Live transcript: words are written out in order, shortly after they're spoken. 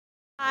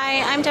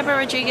Hi, I'm Deborah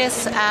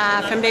Rodriguez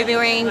from Baby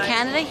Wearing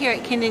Canada here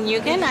at Kind &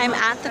 Yugen. I'm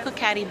at the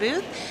Kokadi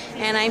booth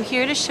and I'm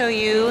here to show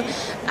you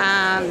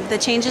the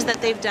changes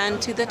that they've done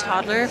to the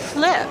toddler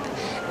flip.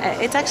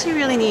 It's actually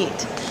really neat.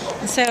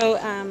 So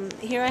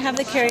here I have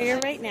the carrier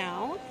right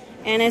now,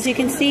 and as you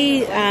can see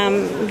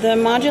the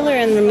modular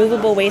and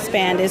removable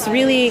waistband is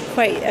really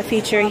quite a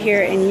feature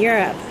here in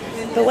Europe.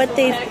 But what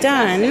they've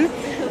done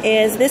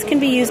is this can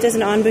be used as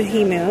an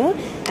onbuhimo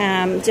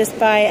just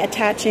by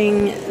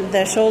attaching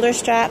the shoulder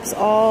straps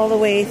all the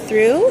way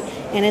through,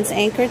 and it's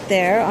anchored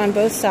there on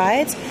both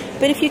sides.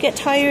 But if you get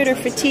tired or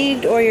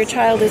fatigued, or your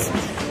child is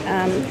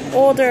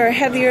older or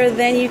heavier,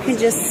 then you can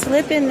just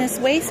slip in this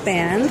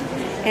waistband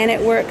and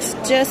it works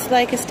just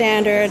like a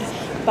standard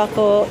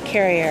buckle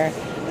carrier.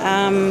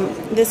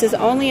 This is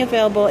only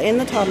available in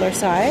the toddler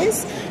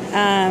size,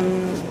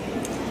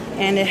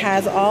 and it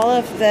has all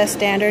of the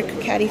standard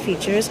Kokadi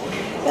features.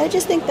 But I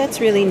just think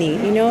that's really neat.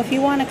 You know, if you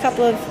want a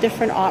couple of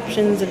different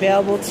options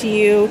available to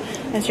you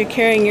as you're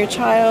carrying your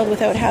child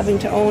without having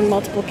to own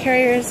multiple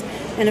carriers.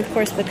 And of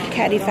course the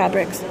Kokadi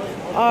fabrics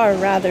are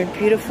rather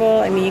beautiful.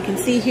 I mean, you can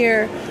see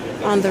here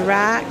on the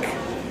rack,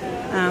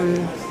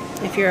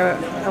 if you're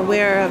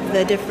aware of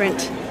the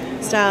different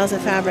styles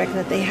of fabric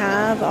that they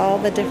have, all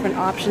the different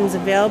options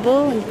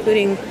available,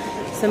 including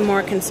some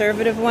more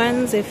conservative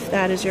ones if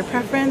that is your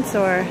preference,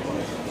 or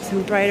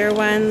some brighter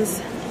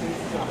ones.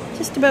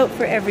 Just about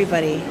for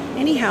everybody.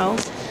 Anyhow,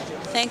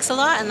 thanks a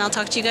lot, and I'll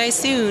talk to you guys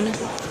soon.